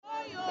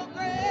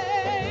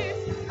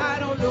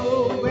don't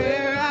know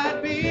where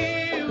I'd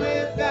be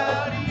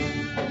without you.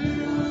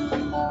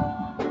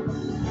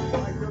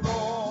 Thank you,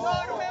 Lord.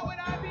 Lord, where would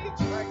I be?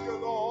 Thank you,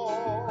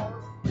 Lord.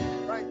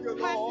 Thank you,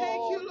 Lord. I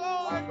thank you,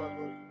 Lord,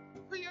 Hallelujah.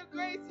 for your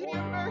grace and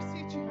your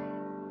mercy, Jesus.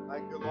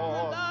 Thank you, Your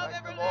Lord. love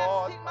Thank you,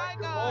 Lord. everlasting, my Thank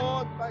you, God.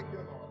 Lord. Thank you,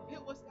 Lord.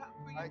 It was not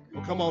for Thank you.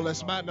 you. Come on,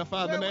 let's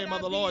magnify the Where would name I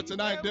of the Lord be?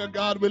 tonight, Where dear would I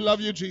God. We be? love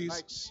you, Thank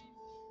Jesus.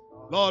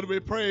 you. Lord, we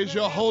praise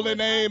your holy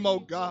name, oh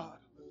God.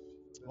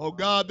 Oh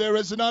God, there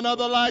is none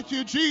other like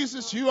you,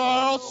 Jesus. You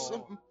are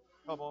awesome.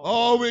 Come on.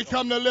 Oh, we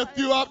come to lift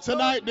you up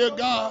tonight, dear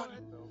God.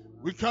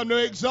 We come to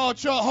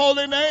exalt your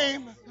holy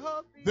name.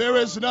 There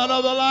is none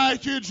other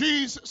like you,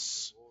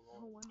 Jesus.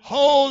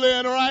 Holy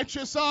and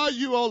righteous are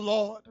you, O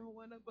Lord.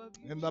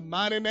 In the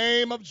mighty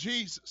name of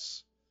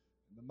Jesus.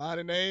 In the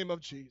mighty name of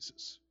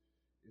Jesus.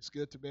 It's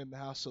good to be in the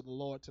house of the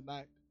Lord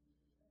tonight.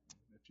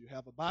 If you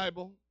have a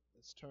Bible,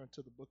 let's turn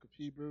to the book of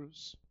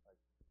Hebrews,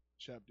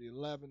 chapter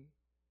 11.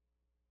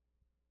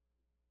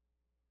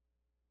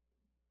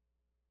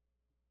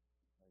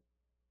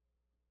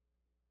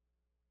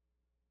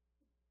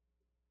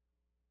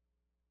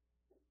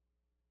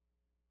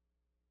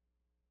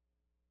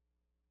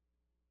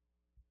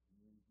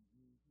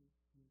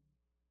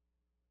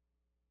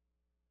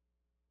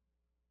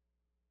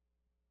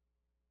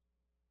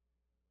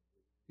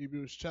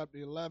 Hebrews chapter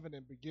 11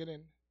 and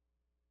beginning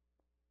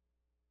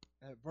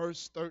at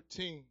verse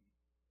 13.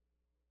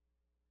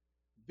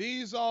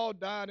 These all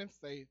died in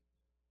faith,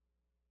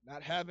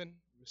 not having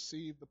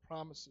received the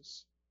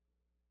promises,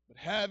 but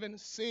having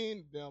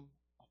seen them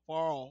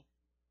afar off,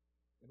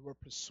 and were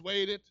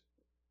persuaded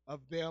of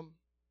them,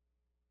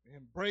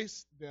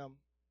 embraced them,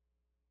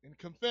 and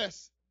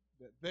confessed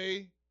that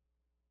they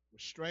were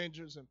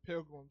strangers and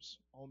pilgrims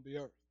on the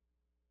earth.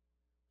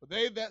 For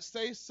they that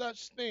say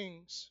such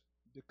things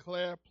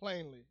declare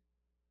plainly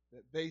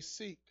that they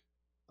seek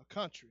a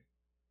country.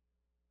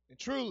 And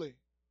truly,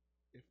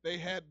 if they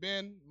had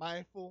been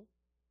mindful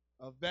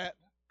of that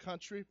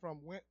country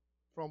from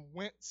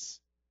whence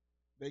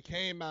they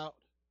came out,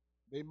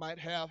 they might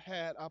have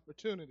had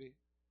opportunity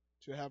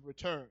to have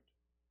returned.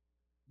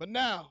 But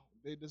now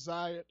they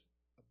desired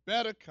a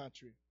better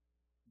country,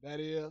 that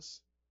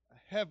is,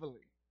 a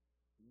heavenly.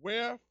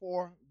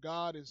 Wherefore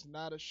God is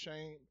not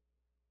ashamed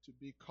to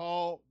be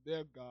called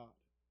their God,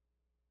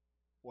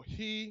 for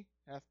he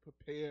hath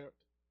prepared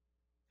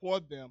for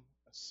them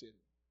a city.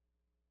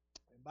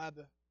 And by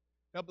the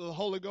help of the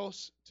Holy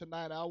Ghost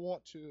tonight, I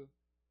want to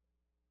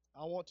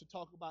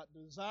talk about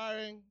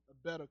desiring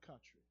a better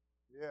country.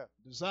 Yeah.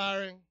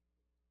 Desiring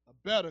a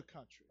better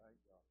country.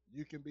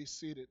 You can be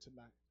seated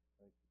tonight.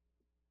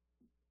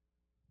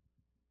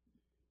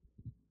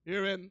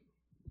 Here in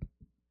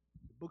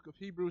the book of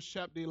Hebrews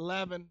chapter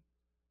 11,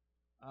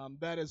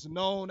 that is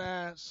known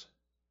as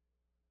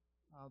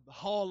the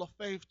Hall of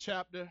Faith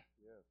chapter.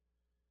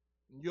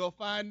 Yeah. And you'll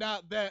find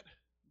out that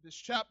this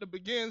chapter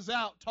begins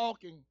out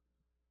talking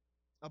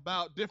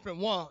about different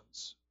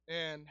ones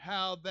and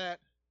how that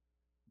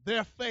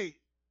their faith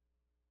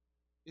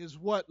is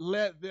what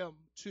led them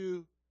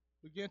to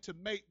begin to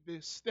make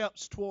the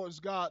steps towards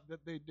God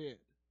that they did.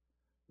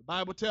 The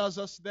Bible tells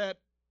us that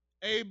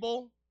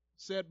Abel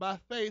said by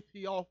faith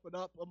he offered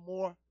up a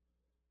more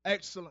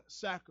excellent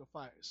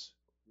sacrifice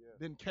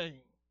than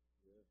Cain.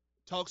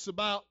 Talks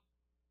about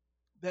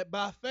that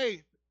by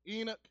faith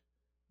Enoch,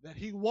 that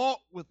he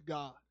walked with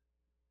God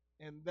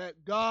and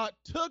that God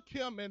took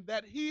him and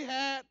that he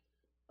had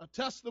a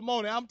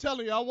testimony. I'm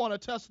telling you, I want a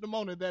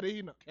testimony that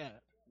Enoch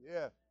had.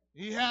 Yeah.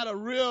 He had a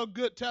real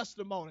good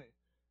testimony.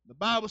 The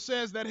Bible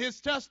says that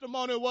his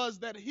testimony was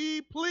that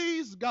he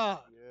pleased God.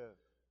 Yeah.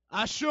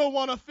 I sure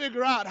want to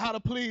figure out how to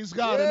please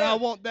God, and I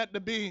want that to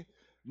be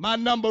my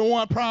number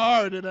one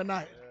priority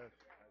tonight.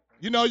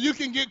 You know, you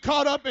can get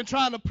caught up in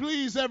trying to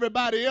please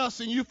everybody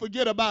else and you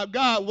forget about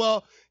God.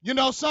 Well, you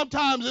know,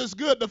 sometimes it's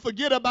good to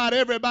forget about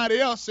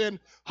everybody else and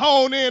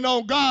hone in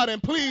on God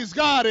and please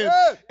God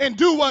and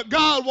do what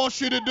God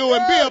wants you to do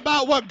and be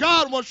about what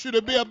God wants you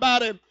to be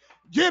about and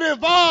get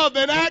involved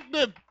and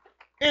active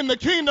in the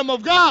kingdom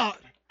of God.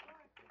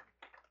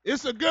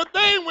 It's a good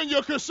thing when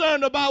you're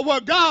concerned about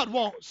what God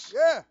wants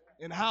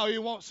and how he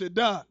wants it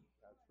done.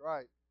 That's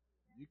right.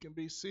 You can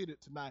be seated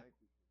tonight.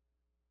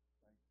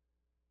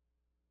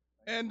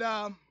 And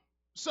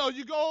so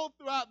you go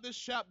throughout this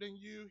chapter and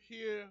you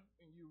hear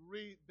and you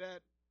read that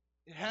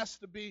it has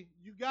to be,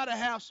 you got to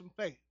have some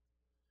faith.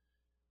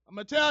 I'm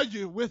going to tell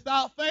you,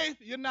 without faith,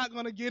 you're not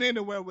going to get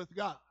anywhere with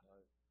God.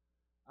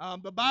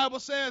 The Bible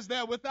says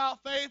that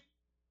without faith,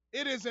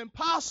 it is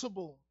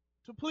impossible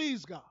to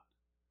please God.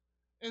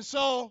 And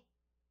so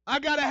I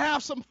got to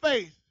have some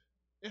faith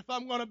if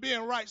I'm going to be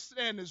in right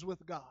standings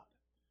with God.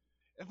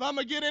 If I'm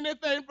going to get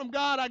anything from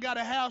God, I got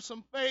to have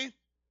some faith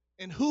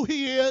in who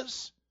he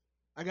is.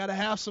 I got to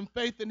have some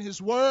faith in his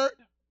word.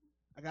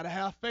 I got to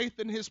have faith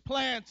in his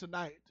plan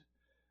tonight.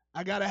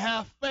 I got to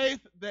have faith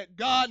that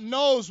God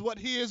knows what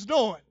he is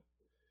doing.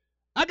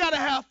 I got to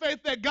have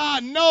faith that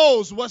God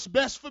knows what's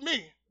best for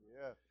me.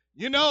 Yeah.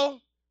 You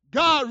know,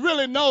 God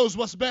really knows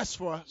what's best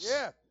for us.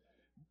 Yeah.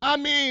 I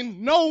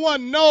mean, no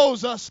one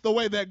knows us the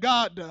way that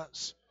God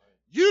does.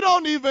 You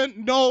don't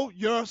even know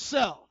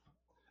yourself.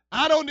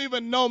 I don't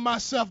even know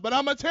myself, but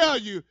I'm going to tell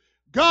you,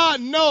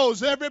 God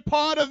knows every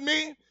part of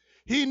me.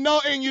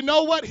 And you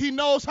know what? He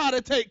knows how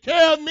to take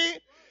care of me.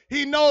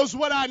 He knows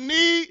what I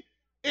need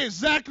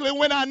exactly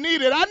when I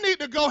need it. I need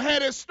to go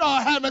ahead and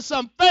start having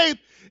some faith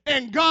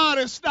in God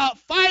and stop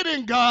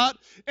fighting God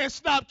and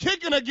stop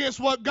kicking against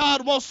what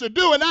God wants to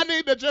do. And I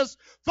need to just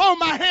throw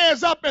my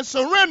hands up and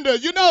surrender.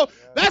 You know,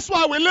 that's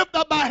why we lift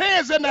up our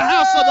hands in the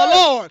house of the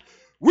Lord.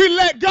 We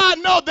let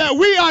God know that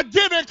we are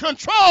giving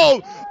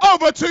control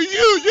over to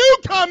you. You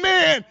come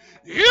in.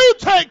 You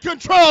take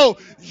control.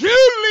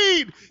 You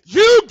lead.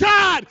 You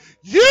guide.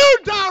 You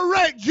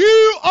direct.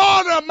 You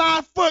order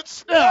my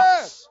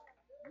footsteps.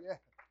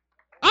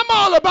 I'm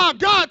all about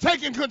God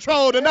taking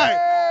control tonight.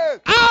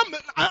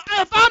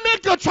 If I'm in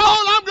control,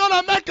 I'm going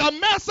to make a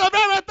mess of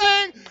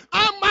everything.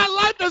 My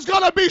life is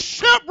going to be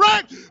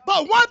shipwrecked.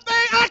 But one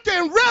thing I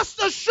can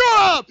rest assured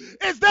of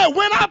is that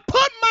when I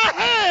put my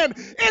hand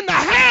in the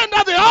hand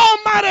of the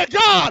Almighty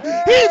God,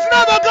 He's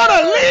never going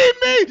to leave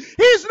me.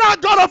 He's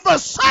not going to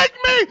forsake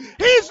me.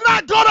 He's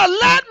not going to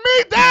let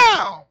me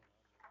down.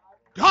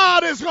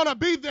 God is going to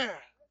be there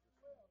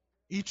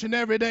each and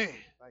every day.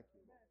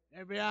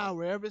 Every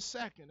hour, every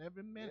second,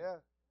 every minute.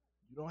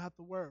 You don't have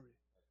to worry.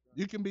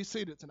 You can be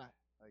seated tonight.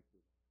 Thank you.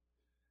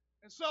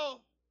 And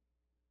so,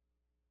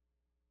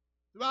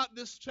 throughout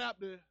this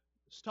chapter,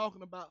 it's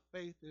talking about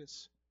faith.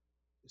 It's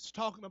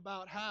talking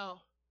about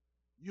how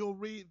you'll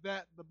read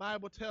that the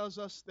Bible tells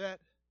us that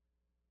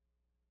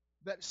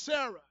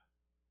Sarah,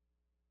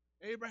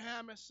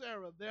 Abraham and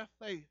Sarah, their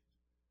faith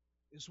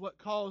is what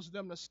caused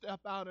them to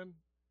step out and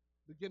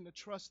begin to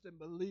trust and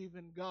believe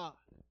in God.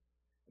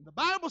 And the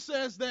Bible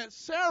says that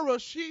Sarah,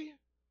 she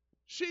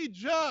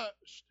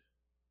judged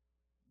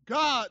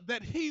God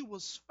that He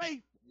was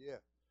faithful. Yeah.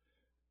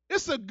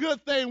 It's a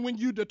good thing when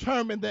you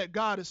determine that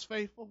God is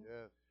faithful.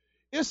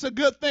 Yeah. It's a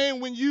good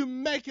thing when you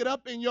make it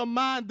up in your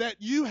mind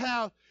that you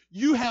have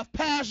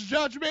passed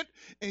judgment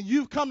and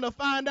you've come to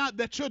find out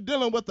that you're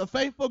dealing with a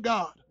faithful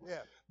God. Yeah.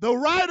 The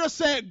writer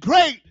said,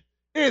 "Great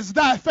is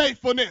thy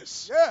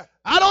faithfulness." Yeah.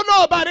 I don't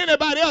know about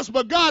anybody else,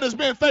 but God has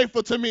been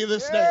faithful to me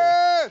this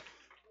day.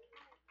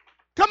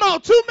 Come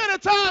on, too many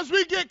times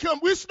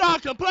we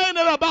start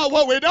complaining about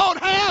what we don't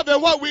have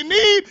and what we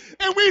need,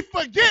 and we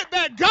forget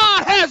that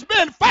God has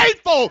been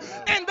faithful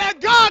and that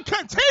God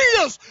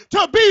continues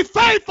to be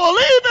faithful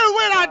even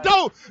when I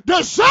don't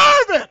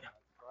deserve it.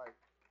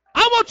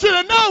 I want you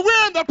to know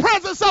we're in the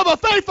presence of a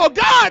faithful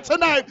God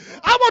tonight.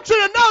 I want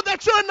you to know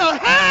that you're in the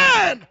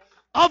hand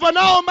of an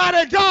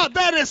almighty God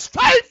that is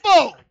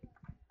faithful.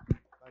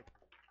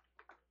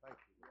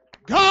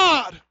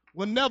 God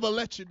will never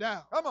let you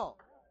down. Come on.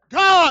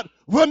 God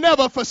will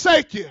never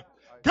forsake you.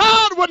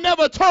 God will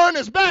never turn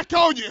His back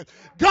on you.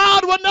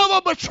 God will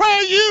never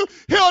betray you.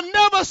 He'll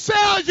never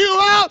sell you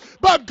out.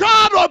 But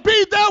God will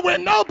be there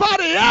when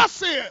nobody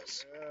else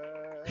is.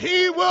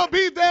 He will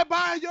be there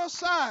by your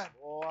side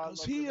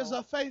because He is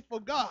a faithful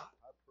God.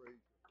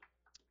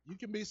 You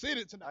can be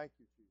seated tonight.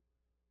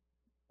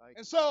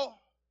 And so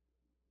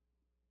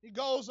he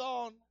goes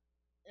on,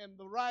 and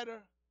the writer,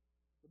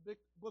 the big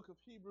book of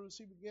Hebrews,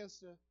 he begins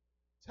to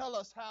tell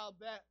us how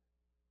that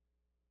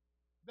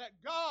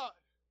God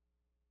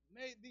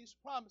made these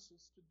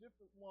promises to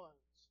different ones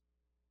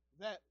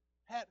that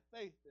had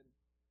faith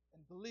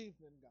and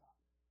believed in God.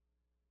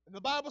 And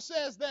the Bible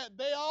says that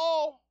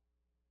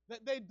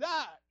they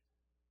died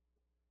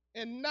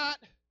and not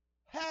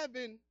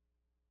having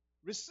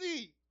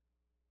received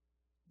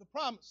the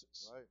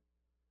promises. Right.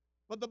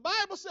 But the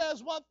Bible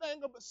says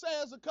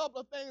says a couple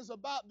of things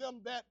about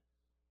them that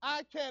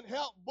I can't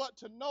help but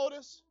to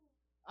notice.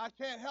 I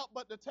can't help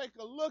but to take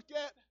a look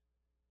at.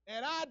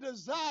 And I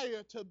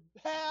desire to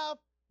have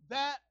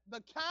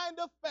the kind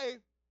of faith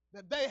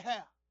that they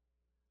have.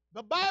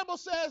 The Bible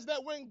says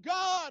that when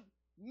God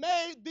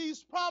made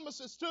these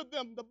promises to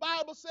them, the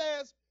Bible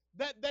says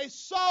that they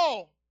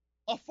saw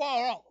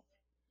afar off.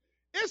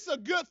 It's a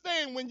good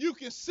thing when you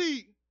can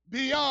see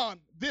beyond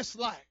this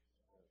life.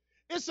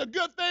 It's a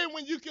good thing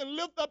when you can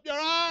lift up your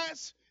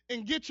eyes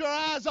and get your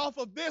eyes off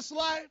of this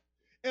life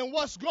and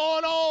what's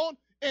going on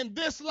in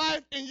this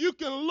life, and you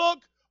can look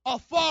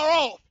afar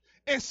off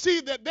and see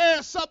that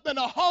there's something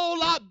a whole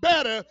lot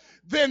better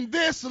than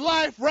this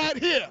life right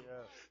here. Yeah.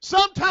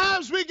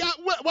 Sometimes I'm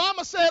going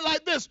to say it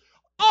like this.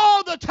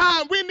 All the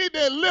time we need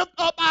to lift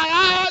up our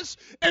eyes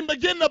and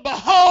begin to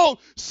behold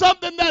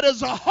something that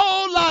is a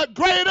whole lot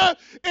greater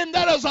and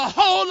that is a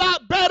whole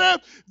lot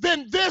better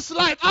than this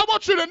life. I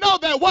want you to know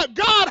that what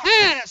God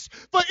has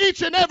for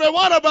each and every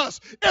one of us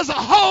is a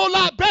whole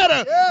lot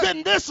better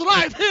than this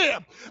life here.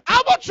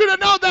 I want you to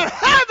know that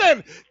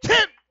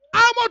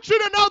I want you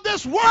to know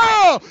this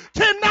world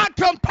cannot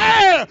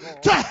compare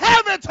to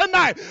heaven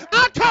tonight.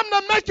 I come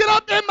to make it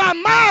up in my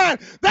mind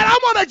that I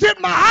want to get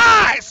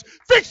my eyes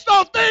fixed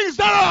on things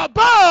that are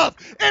above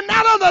and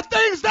not on the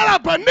things that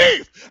are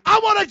beneath. I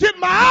want to get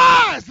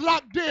my eyes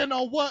locked in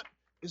on what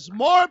is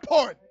more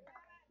important.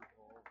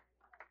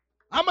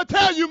 I'm going to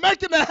tell you,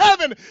 making it to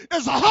heaven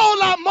is a whole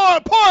lot more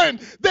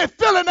important than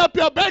filling up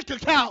your bank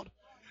account.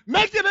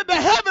 Making it to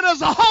heaven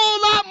is a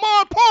whole lot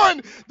more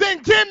important than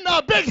getting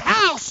a big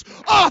house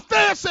or a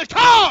fancy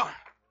car.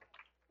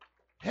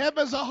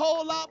 Heaven's a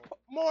whole lot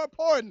more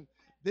important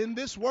than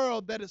this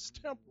world that is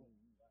temporal,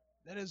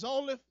 that is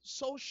only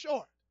so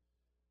short.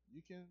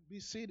 You can be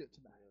seated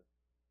tonight.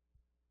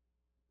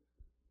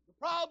 The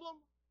problem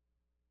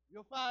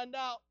you'll find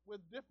out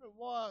with different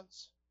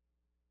ones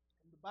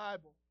in the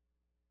Bible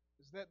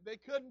is that they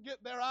couldn't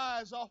get their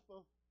eyes off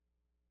of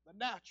the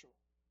natural.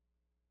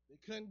 They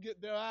couldn't get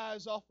their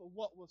eyes off of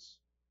what was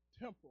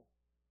temporal.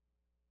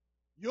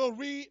 You'll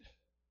read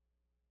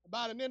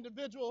about an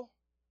individual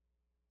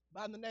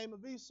by the name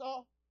of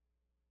Esau,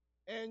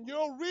 and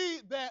you'll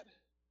read that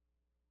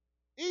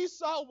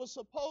Esau was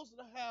supposed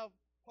to have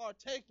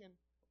partaken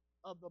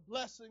of the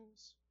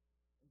blessings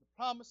and the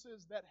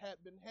promises that had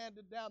been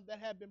handed down, that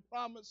had been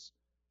promised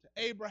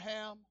to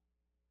Abraham,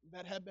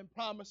 that had been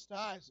promised to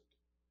Isaac.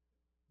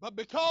 But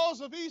because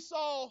of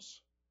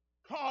Esau's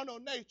carnal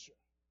nature,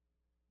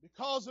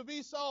 because of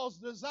Esau's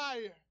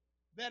desire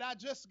that I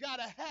just got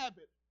to have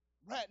it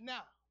right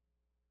now,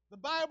 the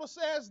Bible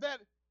says that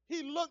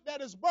he looked at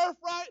his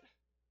birthright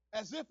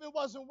as if it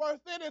wasn't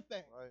worth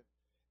anything. Right.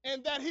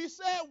 And that he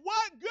said,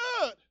 what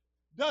good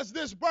does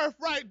this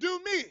birthright do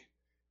me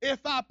if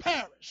I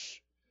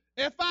perish?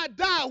 If I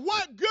die,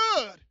 what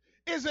good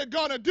is it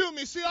going to do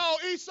me? See, all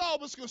Esau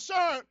was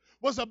concerned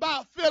was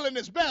about filling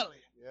his belly.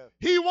 Yeah.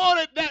 He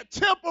wanted that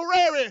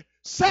temporary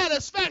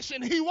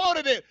satisfaction. He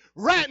wanted it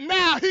right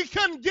now. He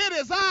couldn't get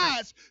his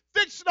eyes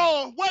fixed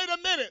on, wait a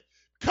minute,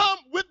 come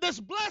with this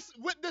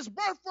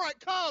birthright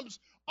comes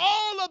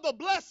all of the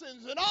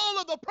blessings and all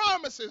of the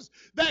promises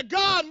that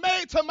God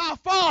made to my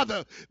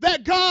father,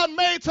 that God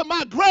made to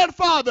my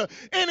grandfather,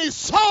 and he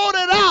sold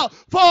it out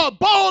for a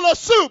bowl of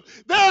soup.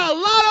 There are a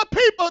lot of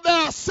people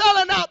that are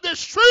selling out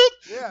this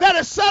truth, that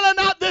is selling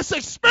out this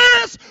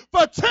experience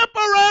for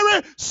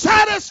temporary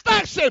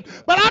satisfaction.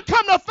 But I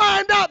come to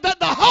find out that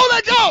the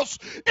Holy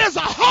Ghost is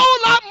a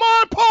whole lot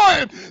more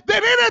important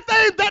than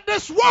anything that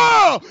this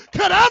world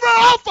could ever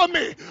offer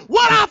me.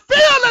 What I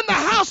feel in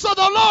the house of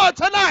the Lord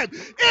tonight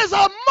is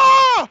a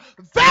more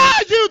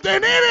value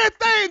than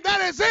anything that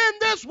is in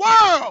this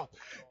world.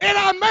 And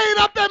I made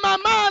up in my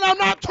mind, I'm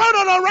not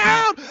turning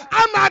around,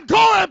 I'm not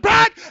going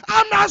back,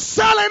 I'm not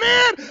selling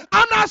in,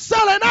 I'm not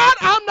selling out,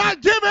 I'm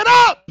not giving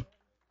up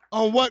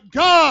on what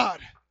God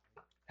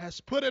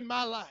has put in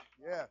my life.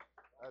 Yeah,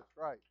 that's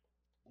right.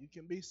 You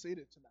can be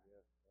seated tonight.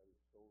 Yeah, that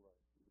is so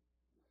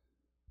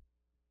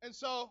right. And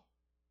so,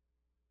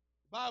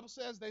 the Bible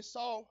says they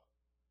saw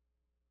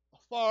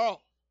afar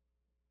off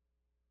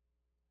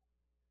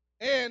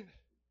and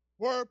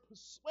were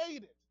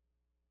persuaded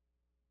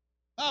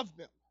of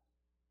them.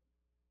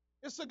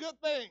 It's a good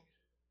thing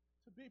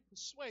to be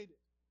persuaded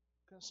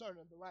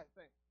concerning the right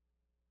thing.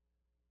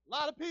 A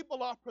lot of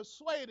people are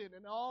persuaded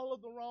in all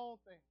of the wrong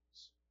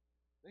things.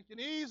 They can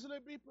easily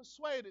be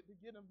persuaded to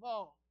get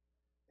involved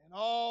in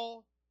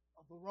all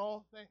of the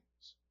wrong things.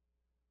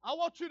 I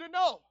want you to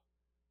know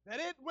that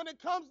when it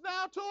comes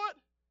down to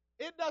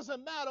it, it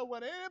doesn't matter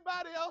what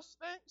anybody else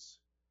thinks.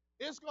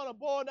 It's going to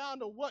boil down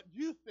to what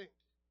you think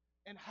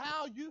and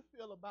how you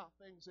feel about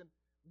things and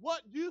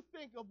what you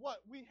think of what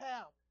we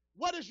have.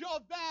 What is your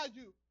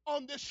value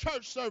on this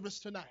church service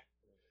tonight?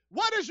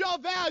 What is your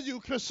value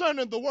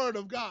concerning the Word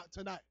of God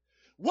tonight?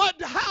 Where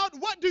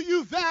do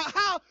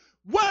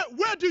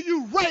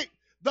you rate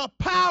the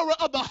power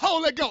of the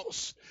Holy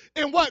Ghost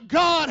in what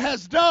God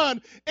has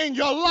done in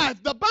your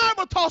life? The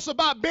Bible talks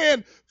about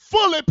being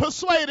fully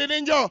persuaded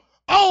in your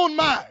own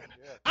mind.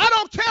 I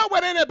don't care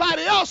what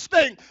anybody else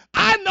thinks.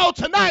 I know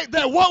tonight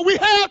that what we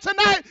have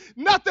tonight,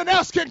 nothing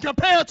else can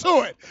compare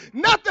to it.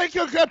 Nothing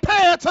can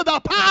compare to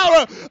the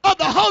power of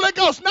the Holy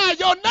Ghost. Now,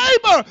 your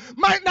neighbor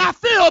might not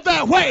feel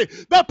that way.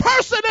 The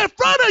person in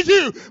front of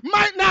you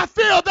might not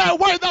feel that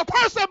way. The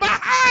person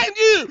behind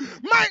you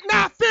might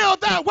not feel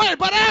that way.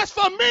 But as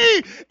for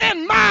me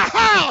and my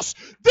house,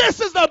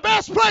 this is the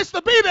best place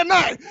to be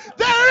tonight.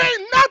 There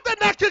ain't nothing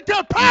that can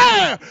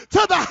compare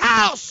to the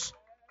house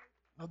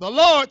of the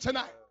Lord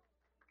tonight.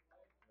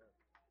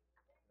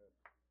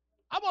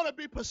 I want to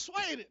be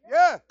persuaded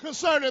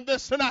concerning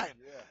this tonight.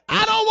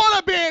 I don't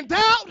want to be in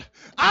doubt.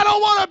 I don't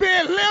want to be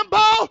in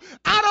limbo.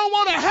 I don't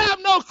want to have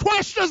no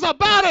questions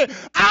about it.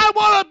 I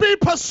want to be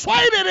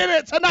persuaded in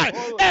it tonight.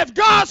 If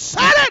God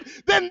said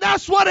it, then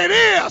that's what it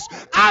is.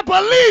 I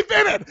believe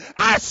in it.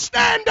 I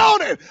stand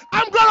on it.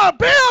 I'm going to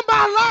build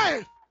my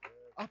life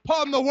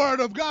upon the Word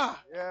of God.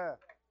 Yeah.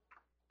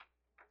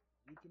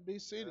 You can be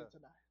seated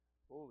tonight.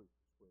 Holy.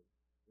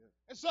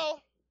 And so,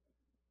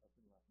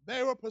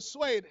 they were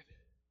persuaded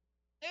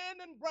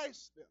and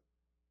embraced them.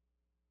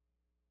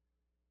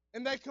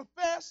 And they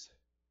confessed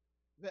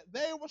that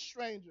they were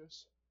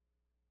strangers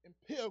and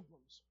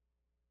pilgrims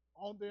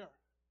on the earth.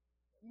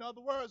 In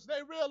other words,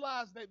 they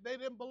realized that they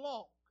didn't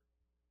belong.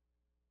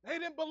 They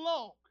didn't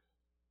belong.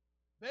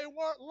 They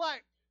weren't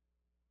like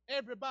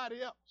everybody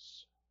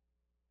else.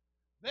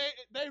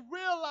 They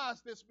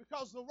realized this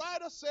because the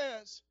writer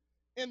says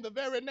in the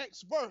very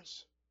next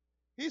verse.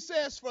 He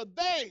says, for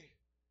they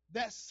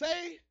that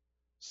say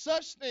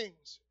such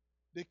things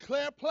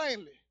declare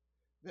plainly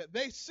that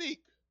they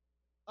seek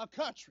a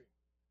country.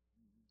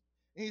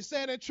 And he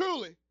said, and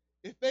truly,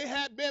 if they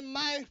had been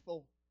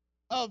mindful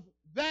of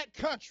that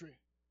country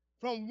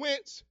from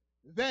whence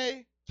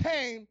they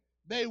came,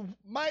 they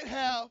might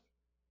have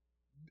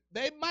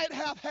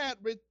had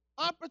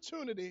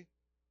opportunity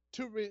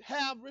to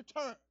have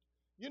returned.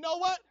 You know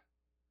what?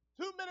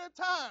 Too many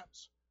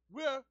times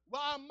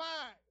our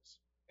minds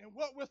and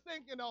what we're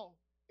thinking on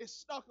is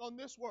stuck on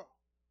this world.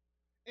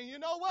 And you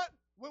know what?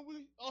 When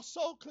we are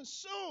so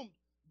consumed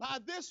by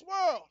this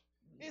world,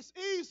 it's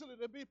easily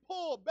to be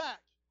pulled back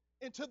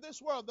into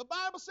this world. The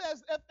Bible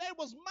says if they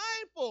was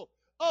mindful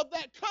of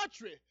that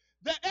country,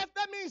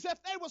 that means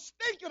if they was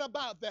thinking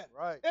about that,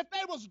 Right. if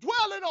they was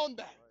dwelling on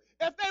that,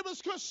 Right. if they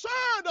was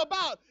concerned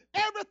about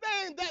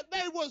everything that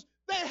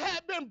they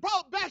had been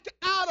brought back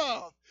out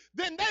of,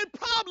 then they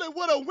probably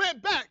would have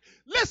went back.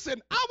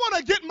 Listen, I want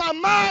to get my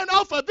mind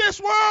off of this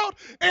world,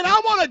 and I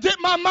want to get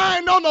my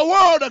mind on the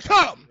world to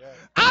come. Yeah.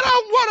 I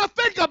don't want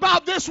to think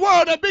about this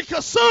world and be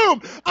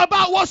consumed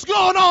about what's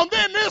going on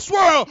in this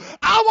world.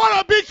 I want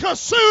to be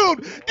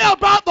consumed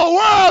about the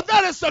world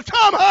that is to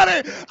come,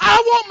 honey. I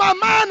want my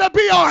mind to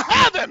be on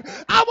heaven.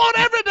 I want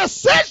every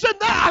decision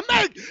that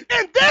I make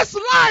in this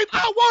life,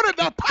 I want it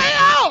to pay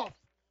off.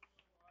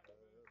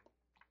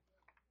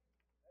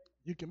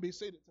 You can be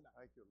seated tonight.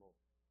 Thank you, Lord.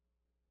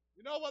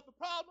 You know what the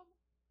problem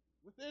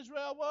with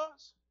Israel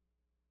was?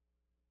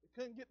 They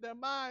couldn't get their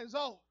minds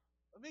off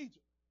of Egypt.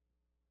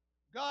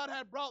 God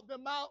had brought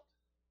them out.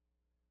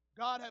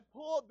 God had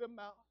pulled them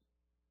out.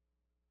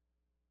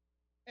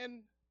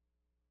 And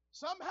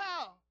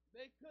somehow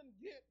they couldn't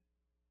get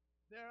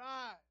their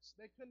eyes,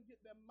 they couldn't get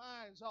their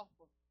minds off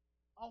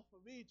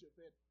of Egypt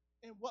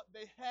and what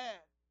they had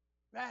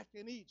back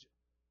in Egypt.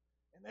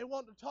 And they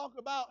wanted to talk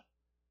about,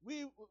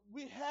 we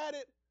had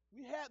it,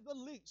 we had the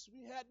leeks,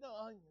 we had the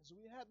onions,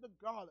 we had the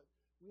garlic,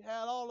 we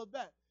had all of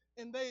that.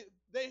 And they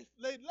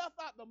left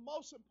out the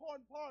most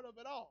important part of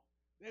it all.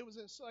 They was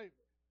in slavery.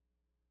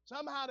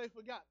 Somehow they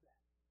forgot that.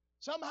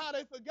 Somehow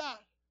they forgot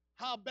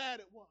how bad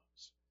it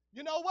was.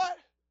 You know what?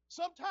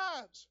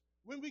 Sometimes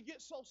when we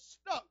get so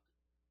stuck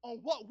on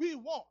what we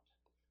want,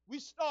 we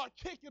start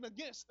kicking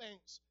against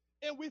things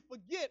and we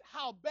forget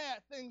how bad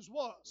things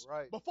was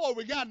before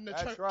we got in the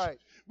church. That's right.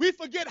 We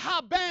forget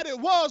how bad it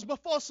was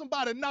before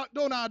somebody knocked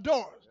on our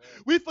doors.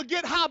 Yeah. We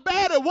forget how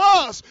bad it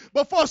was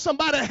before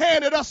somebody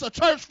handed us a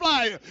church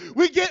flyer.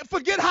 We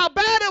forget how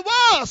bad it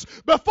was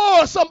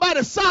before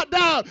somebody sat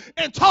down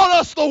and taught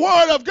us the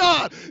word of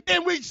God.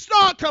 And we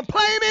start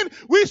complaining.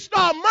 We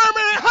start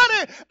murmuring.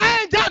 Honey, I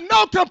ain't got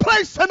no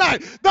complaints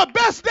tonight. The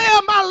best day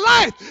of my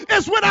life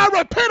is when I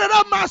repented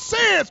of my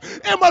sins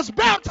and was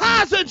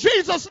baptized in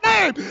Jesus'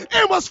 name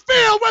and was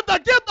filled with the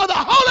gift of the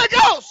Holy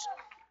Ghost.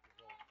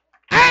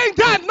 I ain't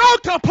got no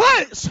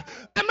complaints.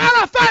 As a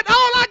matter of fact, all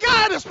I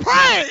got is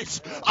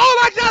praise. All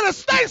I got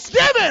is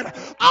thanksgiving.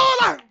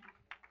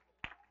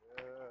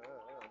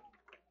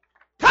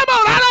 Come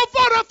on, I don't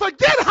want to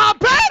forget how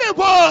bad it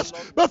was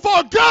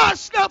before God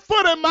stepped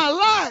foot in my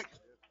life.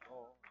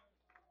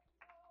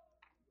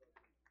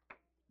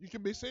 You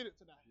can be seated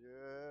tonight.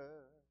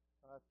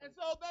 And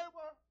so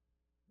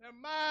their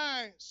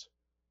minds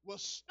were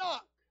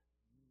stuck.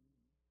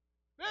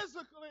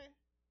 Physically,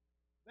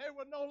 they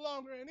were no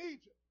longer in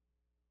Egypt,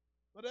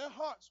 but their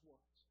hearts were.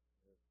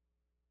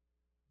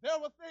 There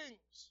were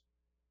things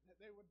that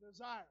they were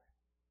desiring.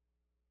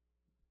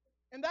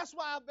 And that's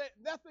why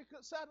nothing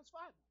could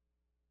satisfy them.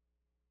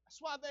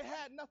 That's why they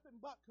had nothing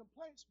but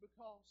complaints,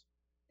 because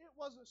it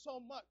wasn't so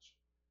much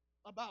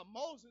about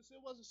Moses.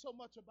 It wasn't so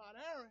much about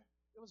Aaron.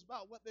 It was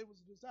about what they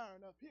was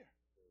desiring up here.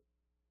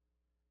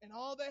 And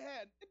all they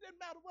had, it didn't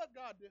matter what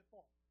God did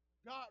for them.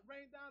 God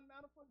rained down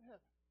manna from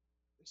heaven.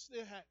 They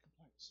still had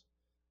complaints.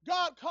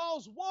 God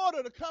caused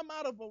water to come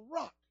out of a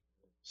rock.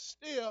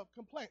 Still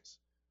complaints.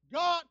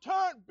 God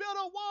turned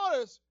bitter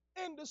waters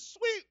into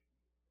sweet.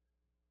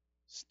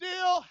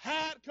 Still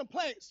had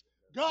complaints.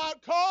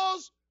 God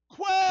caused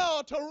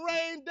quail to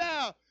rain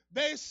down.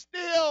 They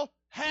still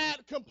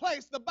had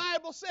complaints. The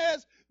Bible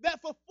says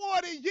that for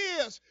 40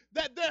 years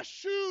that their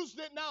shoes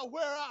did not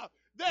wear out.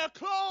 Their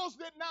clothes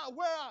did not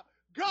wear out.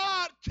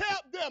 God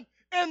kept them,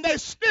 and they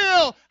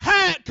still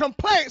had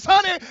complaints.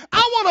 Honey, I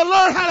want to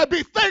learn how to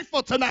be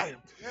thankful tonight.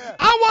 Yeah.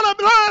 I want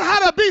to learn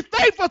how to be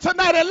thankful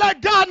tonight and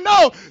let God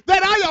know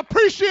that I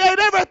appreciate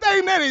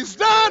everything that he's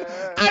done.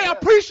 Yeah. I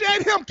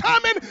appreciate him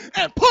coming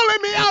and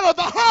pulling me out of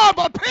the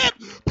harbor pit,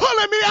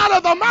 pulling me out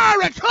of the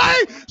miry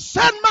clay,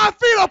 setting my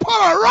feet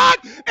upon a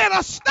rock, and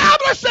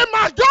establishing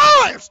my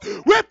goings.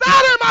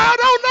 Without him, I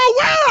don't know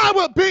where I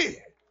would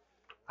be.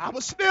 I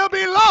would still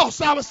be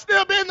lost. I would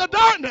still be in the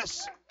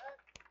darkness.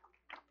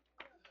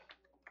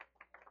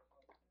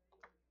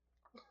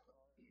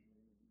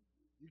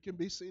 You can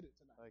be seated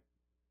tonight.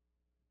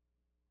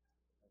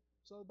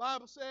 So the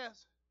Bible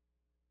says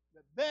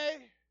that they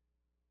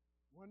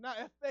were not,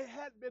 if they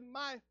had been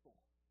mindful,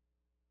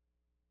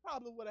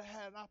 probably would have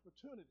had an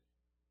opportunity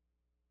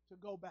to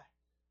go back.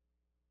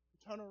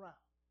 turn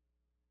around.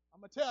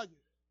 I'm going to tell you,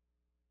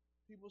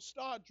 people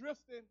start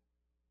drifting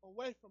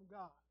away from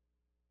God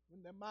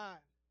when their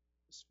mind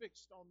is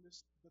fixed on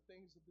the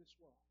things of this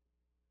world.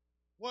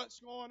 What's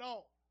going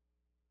on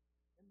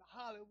in the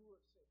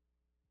Hollywood city?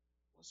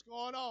 What's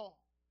going on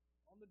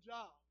the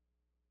job?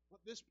 What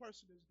this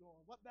person is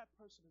doing, what that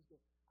person is doing.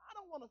 I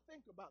don't want to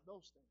think about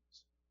those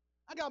things.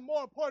 I got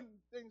more important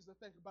things to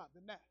think about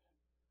than that.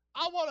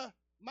 I want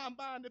my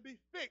mind to be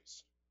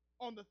fixed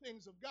on the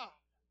things of God.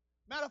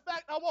 Matter of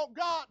fact, I want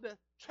God to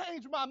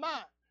change my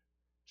mind,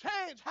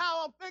 change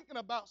how I'm thinking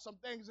about some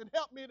things, and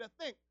help me to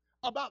think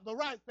about the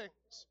right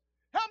things.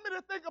 Help me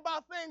to think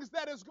about things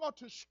that is going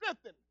to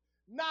strengthen,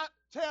 not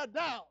tear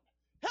down.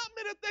 Help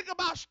me to think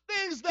about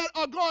things that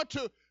are going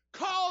to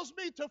cause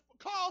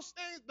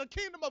the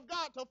kingdom of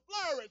God to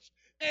flourish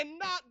and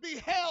not be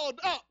held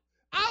up.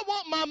 I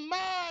want my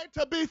mind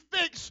to be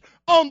fixed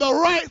on the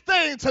right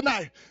thing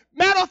tonight.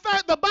 Matter of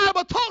fact, the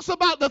Bible talks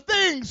about the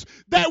things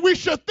that we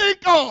should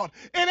think on.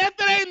 And if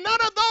it ain't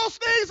none of those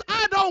things,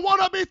 I don't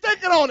want to be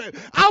thinking on it.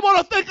 I want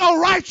to think on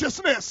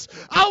righteousness.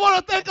 I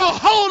want to think on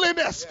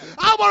holiness.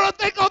 I want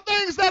to think on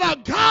things that are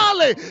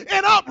godly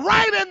and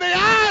upright in the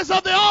eyes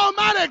of the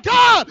Almighty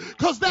God,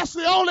 because that's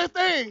the only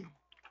thing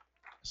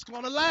that's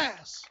going to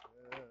last.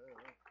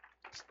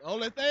 It's the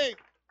only thing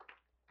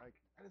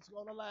that's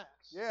going to last.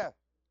 Yeah.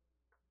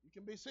 You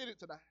can be seated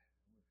tonight.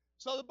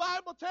 So the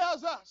Bible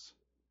tells us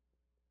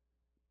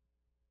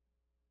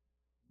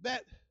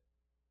that,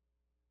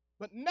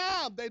 but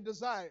now they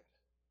desire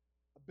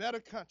a better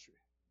country.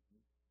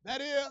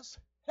 That is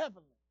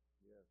heavenly.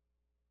 Yes.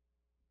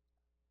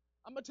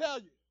 I'm going to tell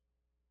you,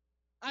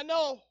 I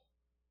know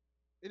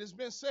it has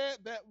been said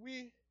that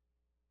we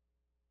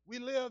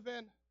live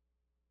in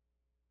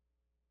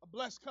a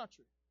blessed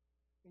country.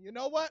 And you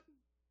know what?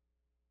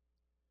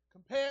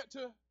 Compared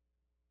to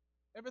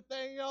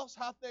everything else,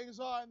 how things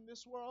are in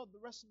this world, the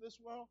rest of this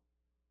world,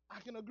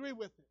 I can agree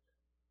with it.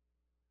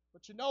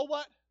 But you know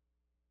what?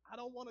 I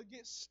don't want to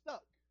get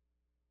stuck.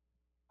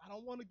 I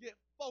don't want to get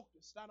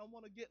focused. I don't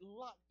want to get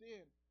locked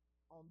in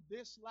on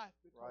this life,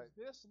 because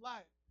this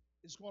life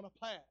is going to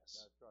pass.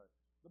 That's right.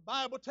 The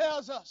Bible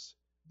tells us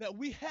that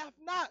we have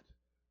not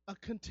a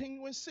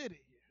continuing city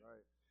here.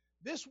 Right.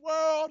 This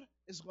world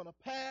is going to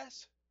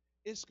pass.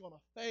 It's going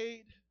to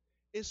fade.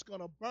 It's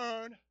going to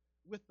burn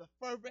with the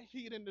fervent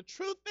heat. And the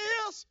truth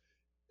is,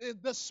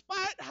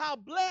 despite how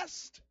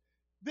blessed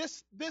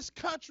this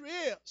country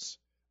is,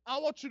 I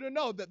want you to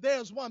know that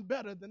there's one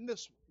better than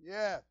this one.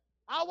 Yeah.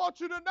 I want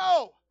you to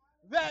know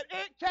that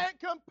it can't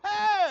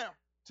compare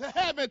to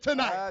heaven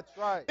tonight. That's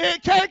right.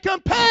 It can't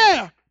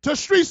compare to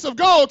streets of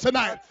gold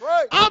tonight. That's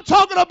right. I'm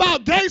talking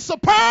about gates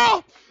of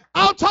pearl.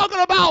 I'm talking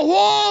about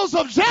walls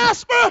of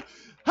jasper.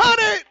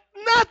 Honey,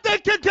 nothing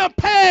can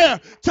compare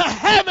to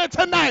heaven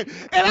tonight.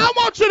 And I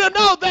want you to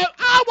know that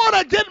I want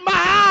to get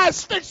my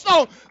eyes fixed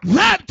on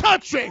that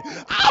country.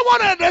 I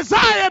want a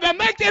desire to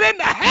make it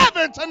into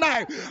heaven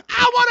tonight.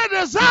 I want a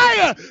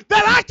desire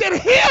that I can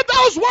hear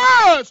those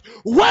words,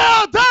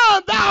 "Well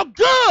done, thou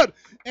good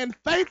and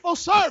faithful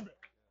servant."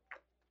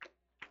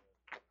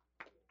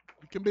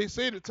 You can be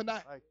seated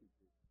tonight. Thank you.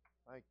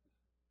 Thank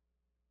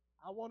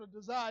you. I want to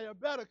desire a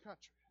better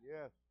country.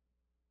 Yes.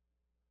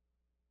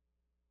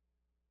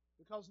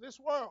 Because this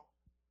world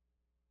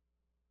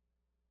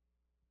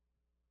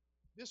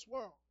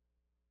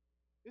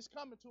is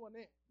coming to an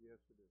end. Yes,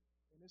 it is.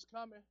 And it's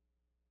coming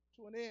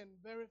to an end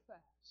very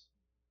fast.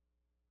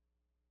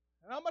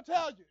 And I'm going to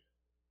tell you,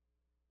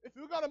 if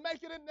you're going to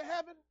make it into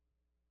heaven,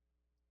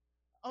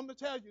 I'm going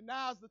to tell you,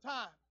 now's the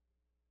time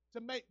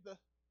to make the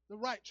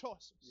right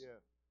choices. Yeah.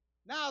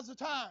 Now's the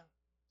time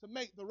to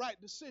make the right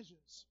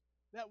decisions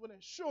that will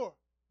ensure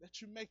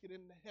that you make it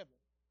into heaven.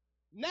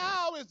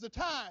 Now is the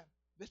time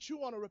that you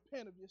want to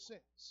repent of your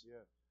sins.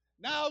 Yeah.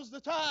 Now's the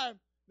time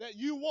that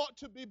you want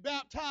to be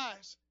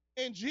baptized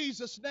in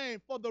Jesus'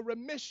 name for the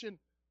remission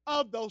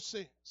of those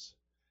sins.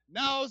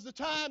 Now is the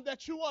time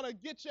that you want to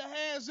get your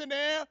hands in the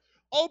air,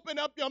 open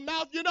up your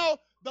mouth. You know,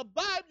 the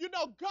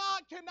Bible,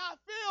 God cannot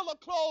fill a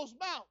closed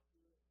mouth.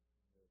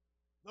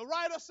 The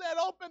writer said,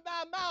 "Open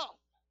thy mouth,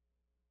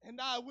 and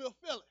I will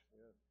fill it."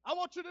 Yeah. I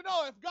want you to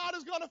know, if God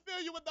is going to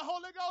fill you with the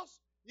Holy Ghost,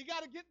 you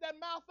got to get that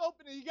mouth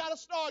open, and you got to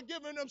start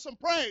giving him some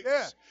praise.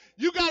 Yeah.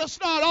 You got to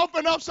start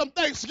opening up some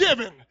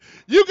thanksgiving.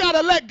 You got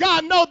to let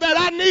God know that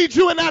I need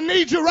you, and I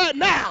need you right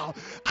now.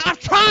 I've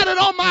tried it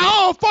on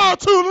my own far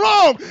too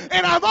long,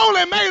 and I've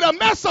only made a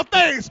mess of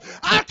things.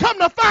 I've come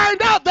to find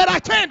out that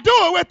I can't do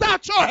it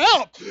without your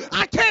help.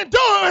 I can't do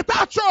it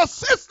without your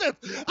assistance.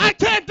 I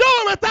can't do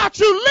it without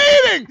you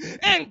leading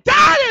and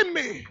guiding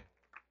me.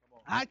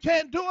 I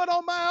can't do it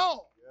on my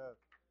own. Yeah.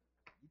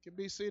 You can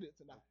be seated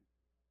tonight.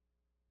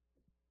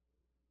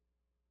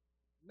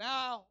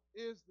 Now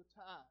is the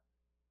time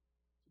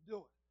to do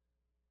it.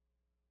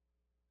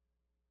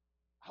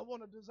 I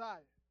want to desire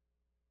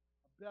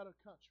a better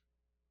country.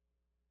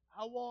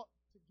 I want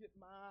to get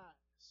my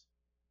eyes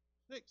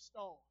fixed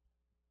on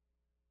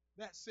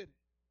that city.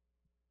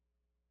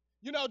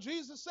 You know,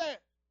 Jesus said,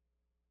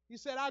 he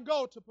said, "I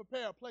go to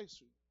prepare a place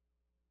for you."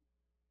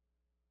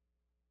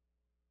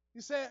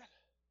 He said,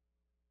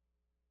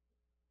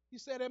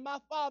 in my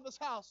Father's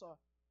house are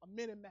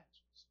many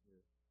mansions.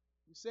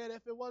 He said,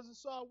 if it wasn't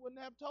so, I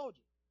wouldn't have told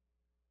you.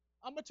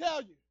 I'm going to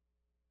tell you,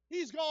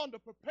 he's gone to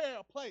prepare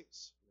a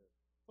place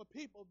for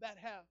people that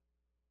have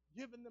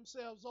given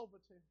themselves over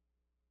to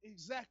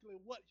exactly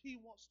what he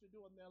wants to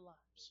do in their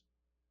lives.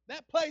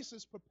 That place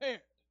is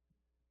prepared.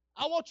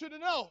 I want you to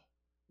know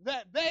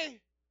that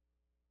they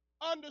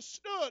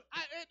understood.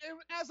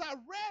 As I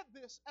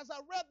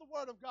read the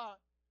Word of God,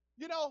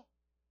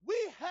 we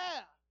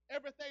have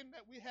everything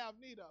that we have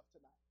need of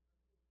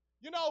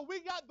tonight. We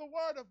got the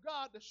Word of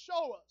God to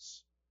show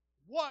us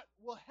what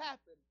will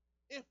happen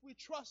if we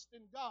trust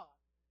in God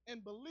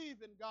and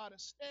believe in God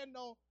and stand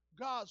on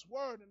God's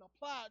Word and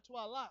apply it to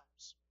our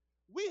lives.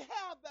 We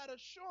have that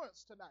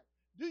assurance tonight.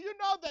 Do you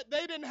know that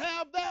they didn't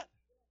have that?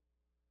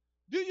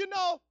 Do you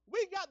know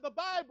we got the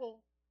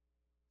Bible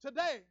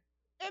today,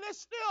 and it's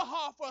still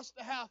hard for us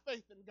to have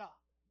faith in God.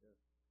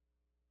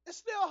 It's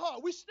still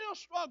hard. We still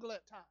struggle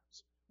at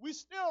times. We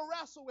still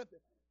wrestle with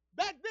it.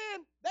 Back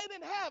then, they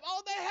didn't have.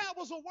 All they had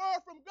was a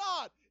word from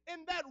God.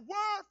 And that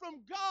word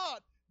from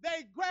God,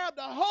 they grabbed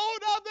a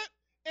hold of it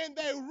and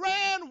they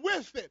ran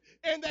with it.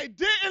 And they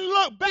didn't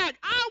look back.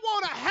 I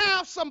want to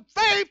have some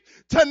faith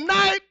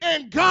tonight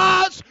in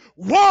God's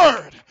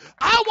word.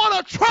 I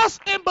want to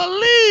trust and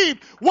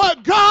believe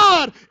what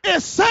God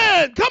is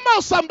saying. Come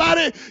on,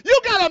 somebody.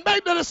 You got to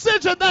make the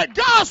decision that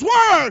God's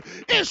word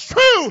is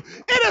true.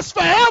 It is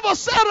forever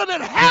settled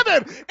in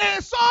heaven.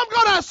 And so I'm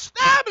going to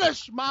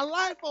establish my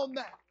life on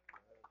that.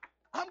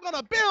 I'm going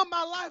to build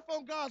my life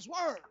on God's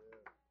word.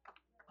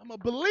 I'm going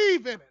to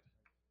believe in it.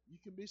 You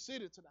can be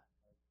seated tonight.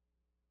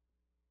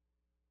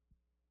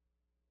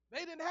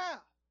 They didn't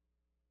have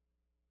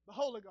the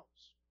Holy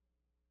Ghost.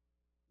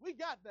 We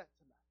got that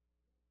tonight.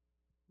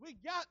 We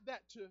got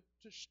that to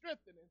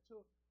strengthen and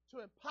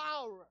to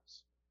empower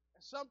us.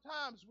 And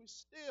sometimes we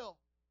still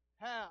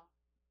have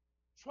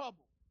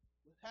trouble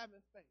with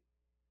having faith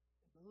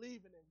and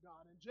believing in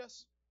God and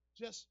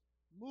just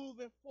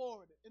moving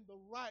forward in the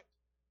right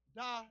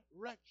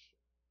direction.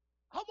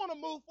 I want to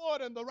move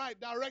forward in the right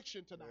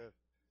direction tonight. Yes.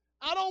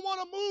 I don't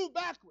want to move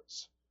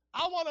backwards.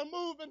 I want to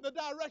move in the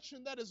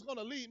direction that is going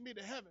to lead me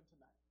to heaven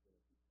tonight.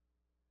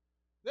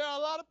 There are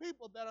a lot of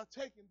people that are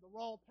taking the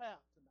wrong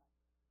path tonight.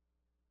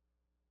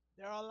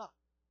 There are a lot.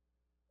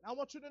 And I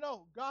want you to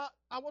know,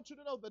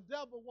 the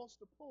devil wants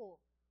to pull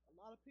a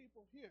lot of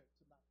people here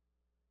tonight.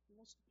 He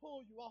wants to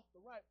pull you off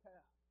the right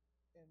path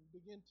and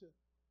begin to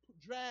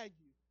drag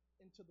you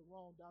into the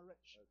wrong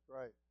direction. That's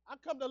right. I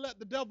come to let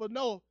the devil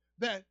know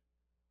that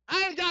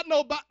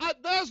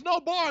there's no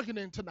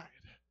bargaining tonight.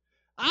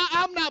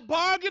 I'm not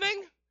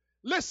bargaining.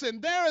 Listen,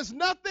 there is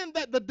nothing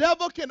that the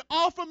devil can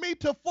offer me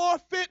to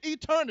forfeit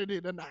eternity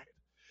tonight.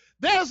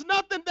 There's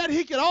nothing that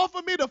he can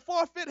offer me to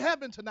forfeit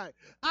heaven tonight.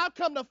 I've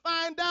come to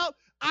find out,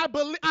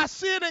 I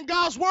see it in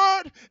God's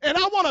word, and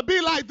I want to be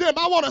like them.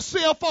 I want to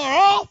see afar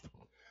off.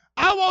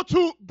 I want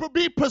to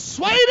be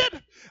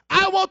persuaded.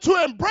 I want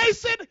to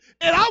embrace it,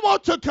 and I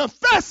want to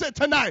confess it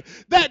tonight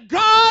that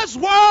God's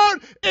word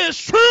is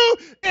true,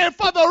 and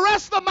for the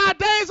rest of my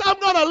days, I'm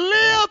going to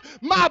live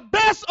my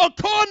best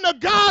according to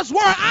God's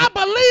word. I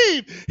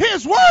believe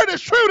his word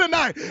is true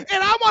tonight, and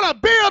I want to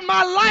build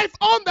my life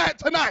on that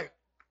tonight.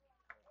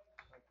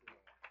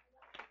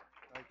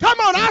 Come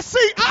on,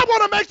 I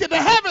want to make it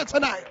to heaven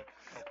tonight.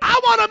 I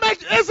want to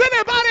make, is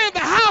anybody in the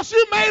house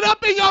you made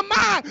up in your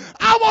mind?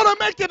 I want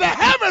to make it to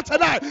heaven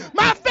tonight.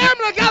 My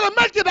family got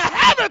to make it to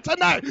heaven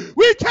tonight.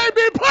 We can't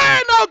be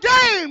playing no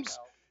games.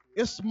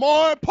 It's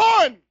more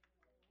important.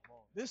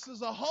 This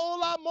is a whole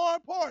lot more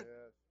important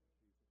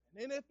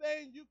than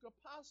anything you could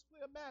possibly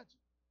imagine.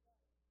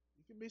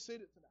 You can be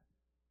seated tonight.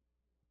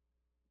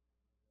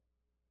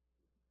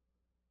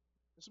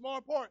 It's more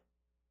important.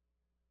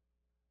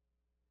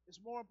 It's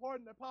more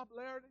important than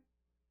popularity.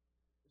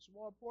 It's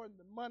more important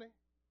than money.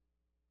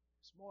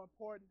 It's more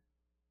important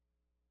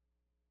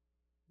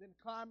than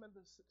climbing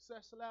the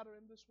success ladder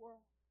in this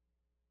world.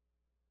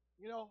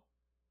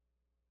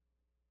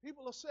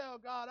 People will sell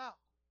God out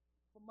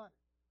for money.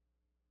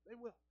 They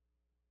will.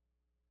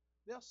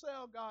 They'll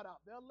sell God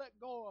out. They'll let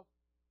go of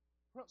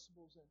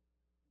principles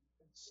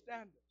and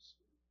standards.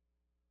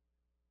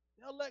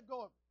 They'll let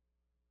go of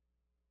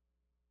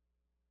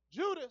it.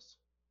 Judas,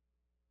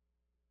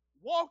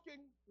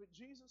 walking with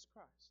Jesus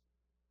Christ,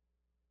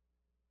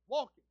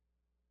 walking,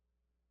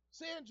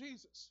 seeing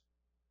Jesus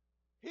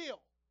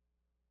heal,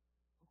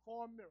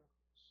 perform miracles.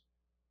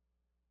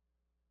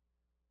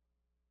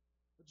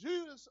 But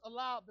Judas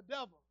allowed the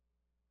devil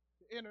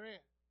to enter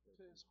into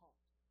his heart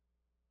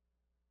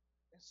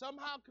and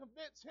somehow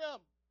convince him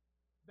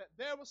that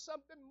there was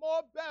something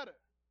more better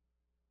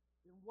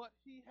than what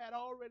he had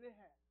already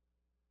had.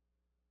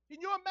 Can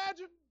you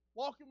imagine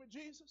walking with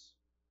Jesus?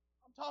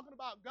 I'm talking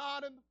about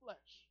God in the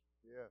flesh.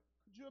 Yeah.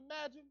 Could you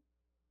imagine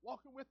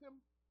walking with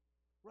him,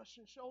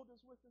 brushing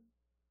shoulders with him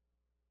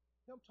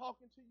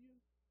talking to you,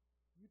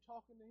 you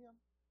talking to him,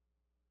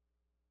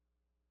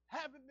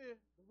 having the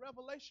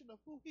revelation of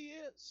who he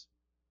is,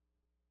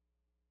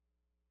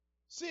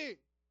 seeing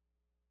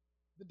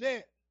the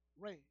dead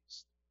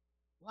raised,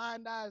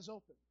 blind eyes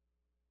open,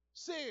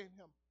 seeing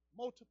him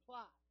multiply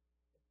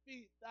and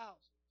feed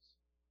thousands.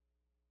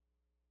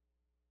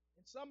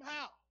 And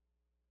somehow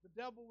the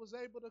devil was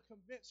able to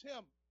convince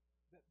him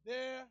that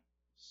there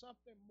was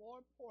something more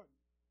important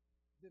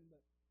than the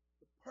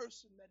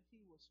person that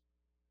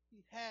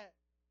he had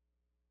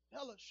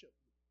fellowship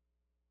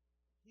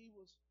with. He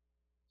was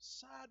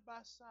side by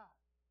side,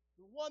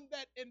 the one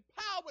that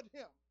empowered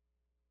him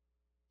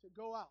to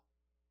go out,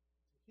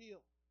 to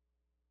heal,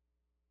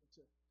 and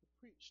to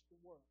preach the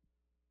word.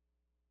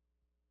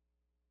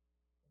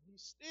 And he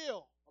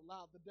still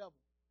allowed the devil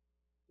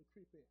to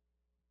creep in.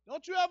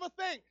 Don't you ever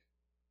think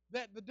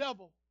that the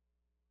devil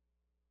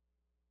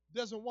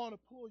doesn't want to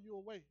pull you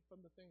away from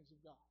the things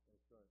of God.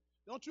 That's right.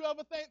 Don't you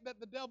ever think that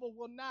the devil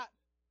will not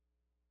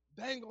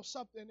dangle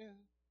something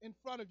in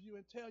front of you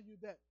and tell you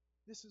that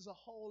this is a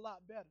whole lot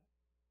better.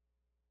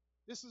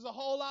 This is a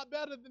whole lot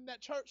better than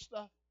that church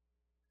stuff.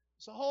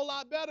 It's a whole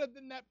lot better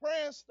than that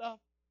praying stuff.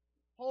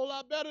 A whole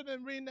lot better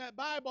than reading that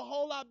Bible. A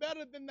whole lot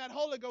better than that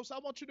Holy Ghost. I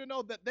want you to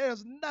know that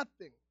there's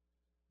nothing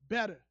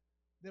better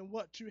than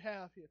what you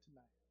have here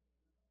tonight.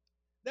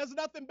 There's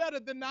nothing better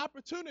than the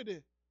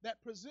opportunity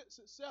that presents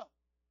itself.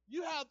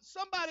 You have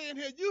somebody in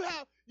here,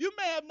 you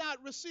may have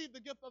not received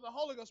the gift of the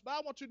Holy Ghost, but I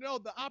want you to know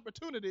the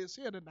opportunity is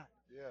here tonight.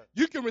 Yeah.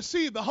 You can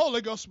receive the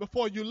Holy Ghost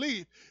before you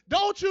leave.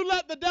 Don't you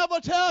let the devil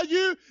tell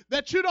you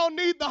that you don't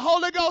need the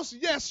Holy Ghost.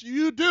 Yes,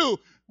 you do.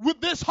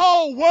 This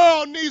whole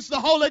world needs the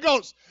Holy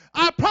Ghost.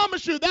 I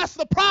promise you that's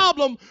the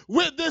problem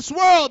with this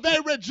world. They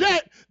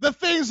reject the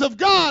things of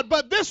God,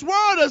 but this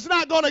world is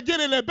not going to get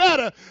any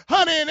better,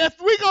 honey. And if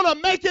we're going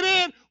to make it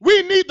in,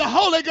 we need the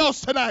Holy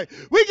Ghost tonight.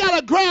 We got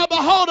to grab a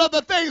hold of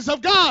the things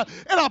of God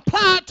and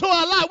apply it to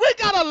our life. We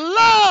got to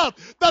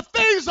love the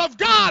things of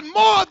God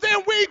more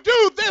than we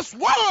do this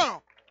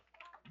world,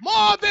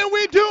 more than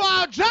we do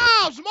our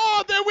jobs,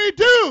 more than we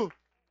do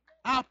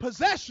our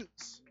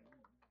possessions.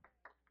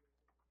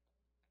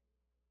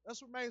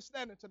 Let's remain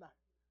standing tonight.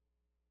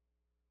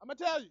 I'm going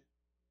to tell you.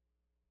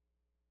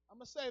 I'm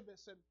going to say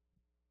this, and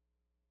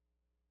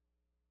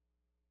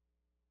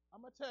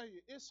I'm going to tell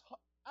you,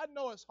 I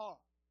know it's hard.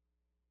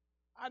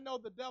 I know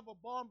the devil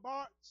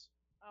bombards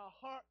our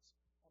hearts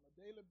on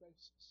a daily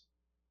basis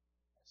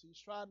as he's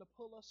trying to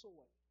pull us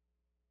away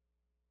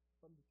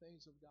from the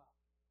things of God.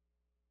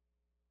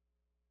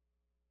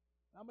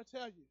 I'm going to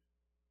tell you,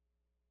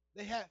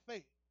 they had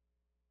faith.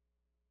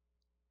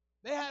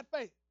 They had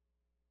faith.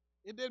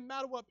 It didn't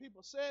matter what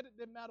people said. It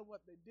didn't matter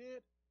what they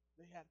did.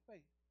 They had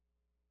faith.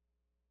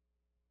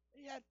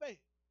 They had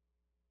faith.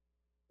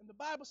 And the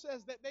Bible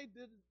says that they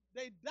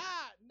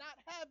died not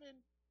having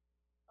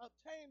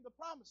obtained the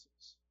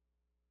promises.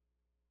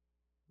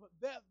 But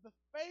the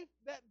faith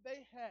that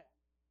they had,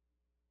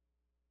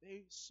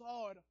 they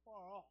saw it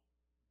afar off.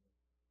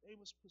 They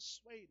was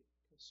persuaded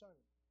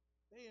concerning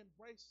it. They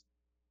embraced it.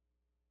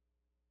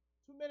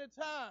 Too many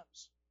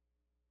times,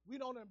 we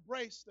don't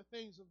embrace the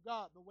things of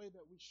God the way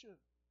that we should.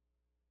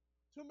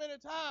 Too many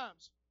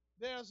times,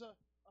 we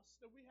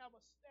have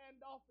a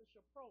standoffish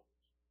approach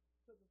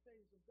to the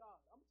things of God.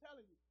 I'm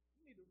telling you,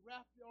 you need to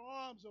wrap your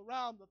arms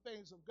around the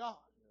things of God.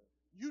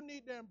 You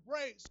need to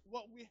embrace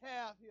what we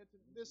have here,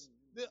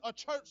 a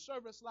church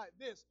service like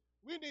this.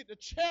 We need to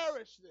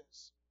cherish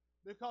this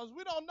because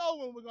we don't know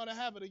when we're going to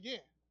have it again.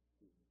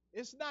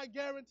 It's not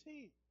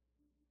guaranteed.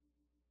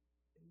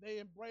 And they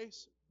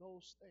embrace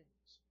those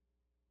things.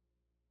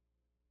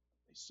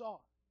 They saw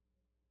it.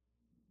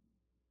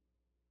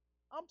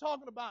 I'm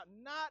talking about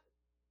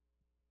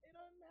they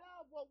don't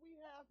have what we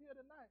have here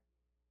tonight.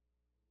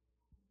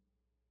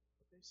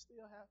 But they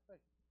still have faith.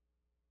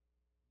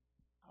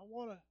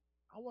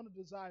 I want to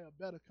desire a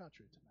better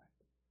country tonight.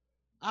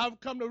 I've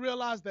come to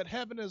realize that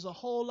heaven is a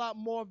whole lot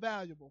more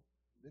valuable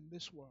than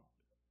this world.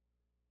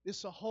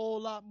 It's a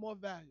whole lot more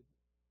valuable.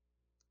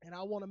 And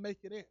I want to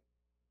make it in.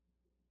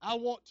 I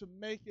want to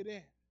make it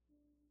in.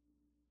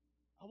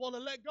 I want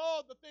to let go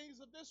of the things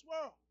of this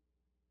world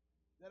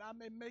that I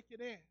may make it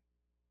in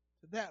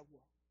to that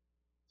world,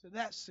 to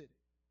that city.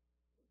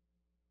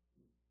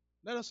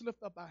 Let us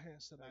lift up our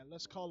hands tonight.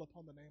 Let's call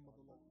upon the name of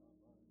the Lord.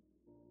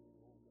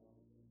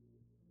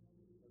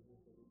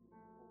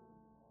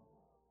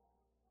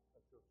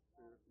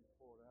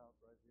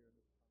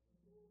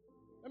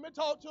 Let me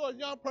talk to a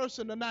young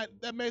person tonight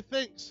that may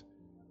think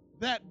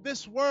that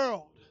this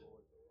world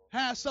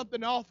has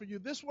something to offer you.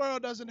 This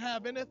world doesn't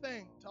have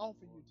anything to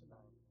offer you tonight.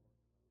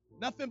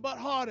 Nothing but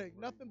heartache,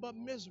 nothing but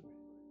misery,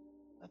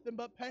 nothing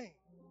but pain.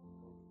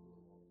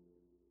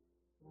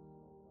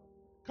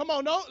 Come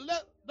on,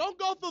 don't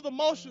go through the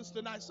motions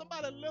tonight.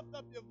 Somebody lift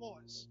up your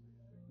voice.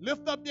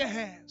 Lift up your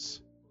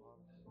hands.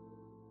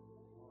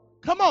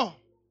 Come on.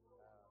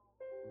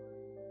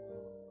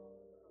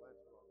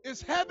 Is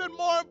heaven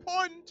more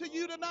important to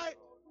you tonight?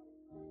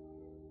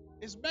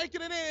 Is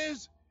making it in?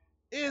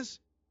 Is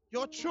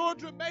your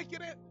children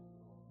making it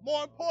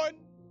more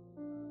important?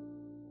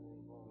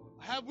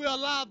 Have we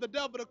allowed the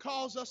devil to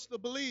cause us to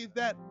believe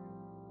that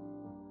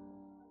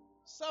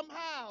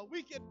somehow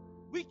we can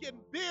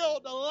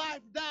build a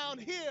life down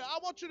here? I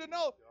want you to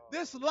know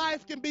This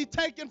life can be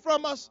taken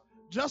from us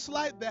just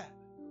like that.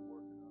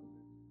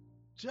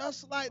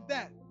 Just like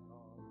that.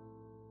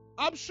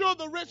 I'm sure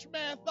the rich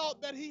man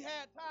thought that he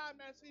had time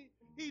as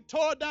he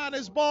tore down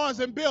his barns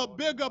and built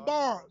bigger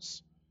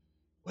barns.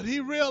 But he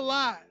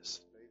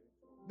realized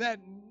that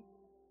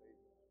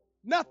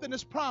nothing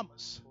is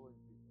promised.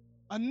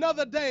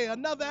 Another day,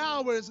 another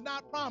hour is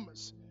not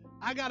promised.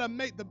 I got to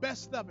make the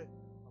best of it.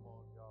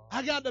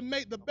 I got to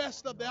make the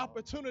best of the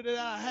opportunity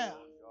that I have.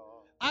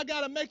 I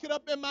got to make it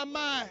up in my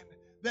mind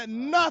that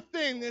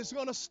nothing is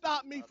going to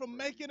stop me from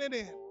making it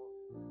in.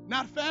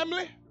 Not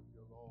family,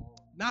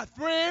 not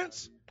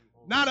friends,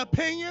 not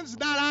opinions,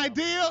 not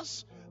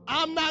ideas.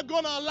 I'm not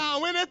going to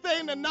allow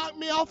anything to knock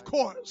me off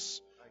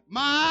course.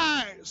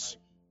 My eyes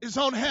is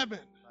on heaven.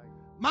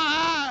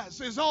 My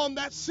eyes is on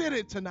that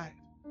city tonight.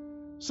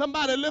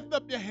 Somebody lift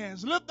up your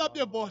hands, lift up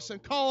your voice,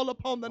 and call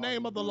upon the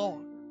name of the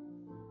Lord.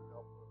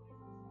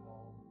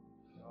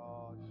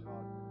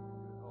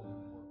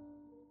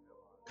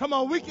 Come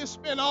on, we can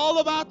spend all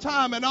of our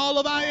time and all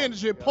of our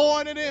energy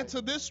pouring it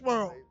into this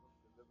world.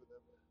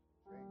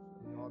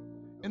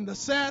 And the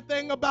sad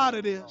thing about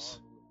it is,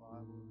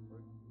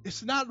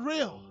 it's not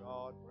real.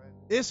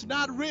 It's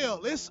not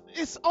real.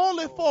 It's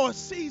only for a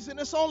season.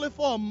 It's only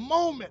for a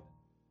moment.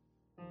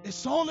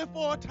 It's only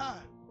for a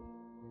time.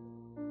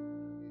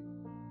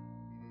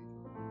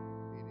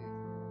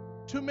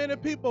 Too many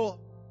people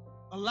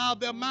allow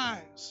their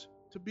minds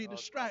to be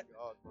distracted,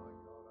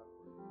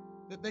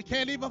 that they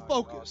can't even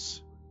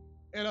focus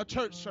in a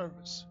church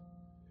service.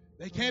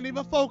 They can't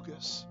even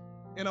focus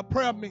in a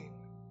prayer meeting.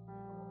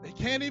 They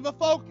can't even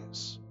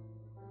focus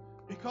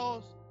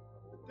because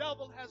the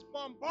devil has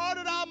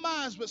bombarded our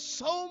minds with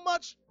so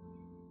much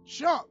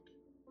junk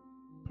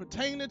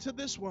pertaining to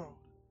this world.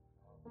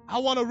 I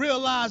want to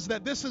realize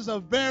that this is a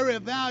very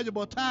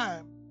valuable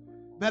time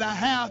that I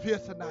have here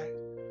tonight.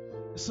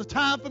 It's a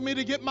time for me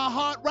to get my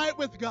heart right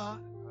with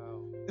God.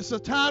 It's a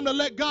time to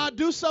let God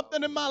do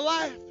something in my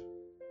life.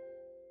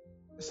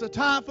 It's a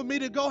time for me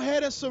to go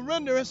ahead and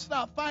surrender and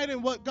stop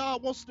fighting what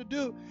God wants to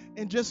do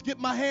and just get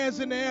my hands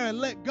in the air and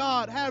let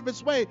God have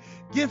his way.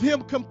 Give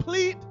him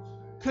complete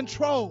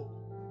control.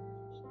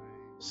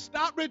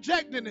 Stop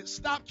rejecting it.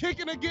 Stop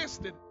kicking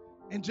against it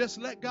and just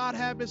let God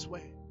have his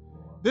way.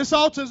 This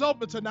altar is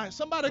open tonight.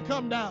 Somebody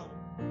come down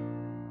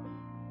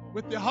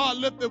with your heart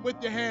lifted,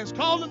 with your hands,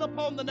 calling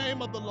upon the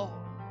name of the Lord.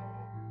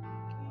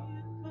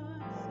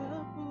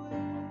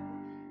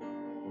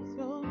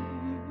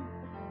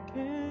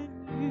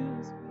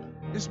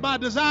 It's my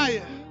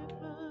desire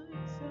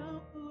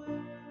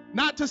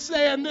not to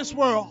stay in this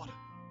world,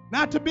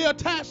 not to be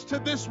attached to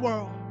this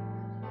world,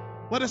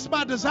 but it's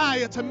my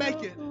desire to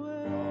make it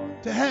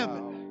to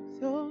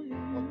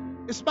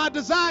heaven. It's my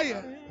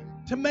desire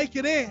to make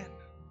it in.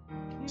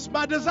 It's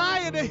my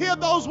desire to hear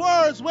those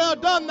words, "Well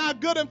done, thy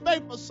good and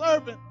faithful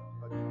servant."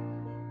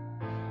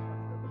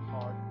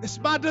 It's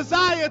my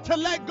desire to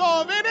let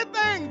go of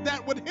anything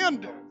that would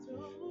hinder,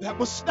 that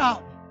would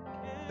stop,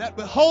 that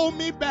would hold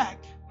me back.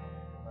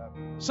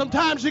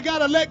 Sometimes you got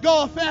to let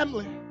go of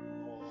family.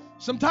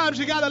 Sometimes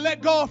you got to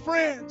let go of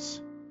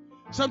friends.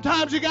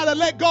 Sometimes you got to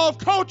let go of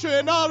culture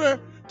in order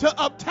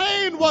to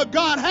obtain what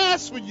God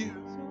has for you.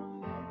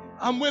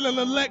 I'm willing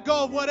to let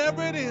go of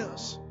whatever it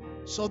is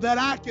so that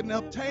I can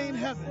obtain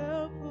heaven.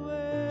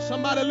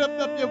 Somebody lift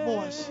up your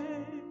voice.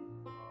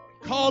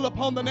 Call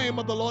upon the name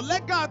of the Lord.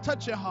 Let God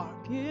touch your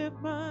heart.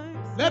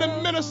 Let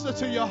him minister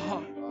to your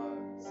heart.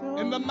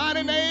 In the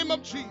mighty name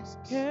of Jesus.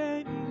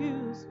 Can you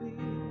use me?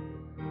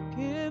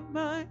 Give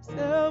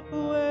myself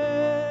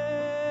away.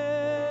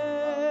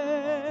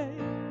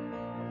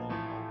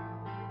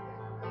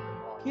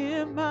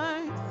 Give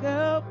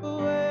myself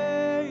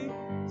away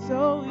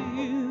so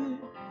you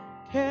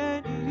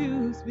can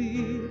use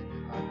me.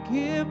 I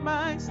give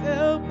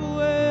myself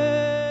away.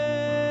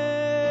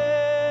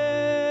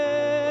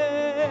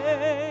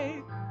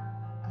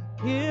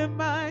 I give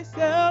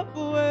myself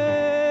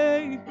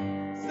away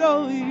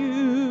so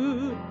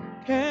you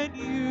can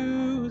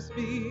use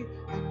me.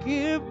 I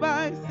give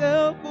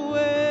myself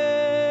away.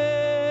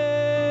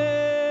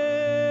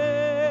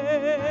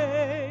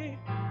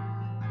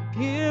 I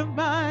give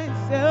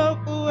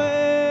myself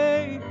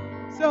away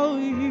so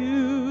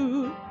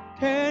you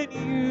can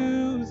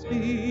use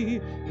me.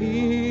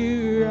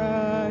 Here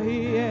I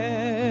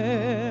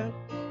am.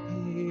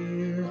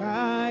 Here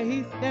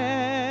I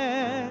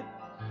stand.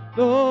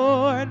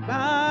 Lord,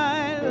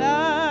 my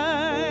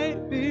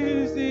life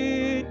is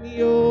in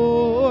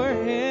your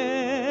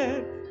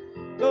hands.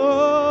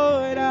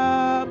 Lord,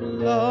 I'm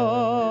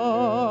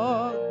longing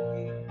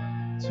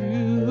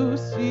to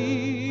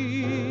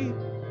see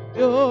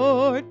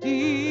your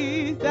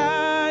desires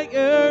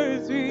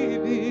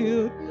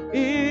revealed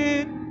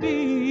in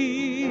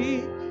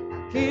me.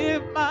 I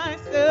give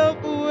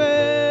myself away.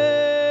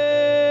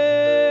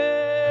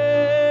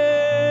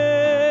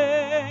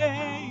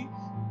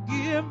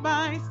 Give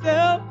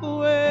myself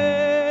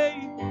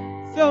away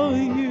so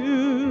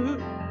you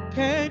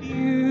can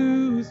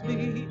use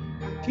me.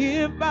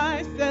 Give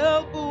myself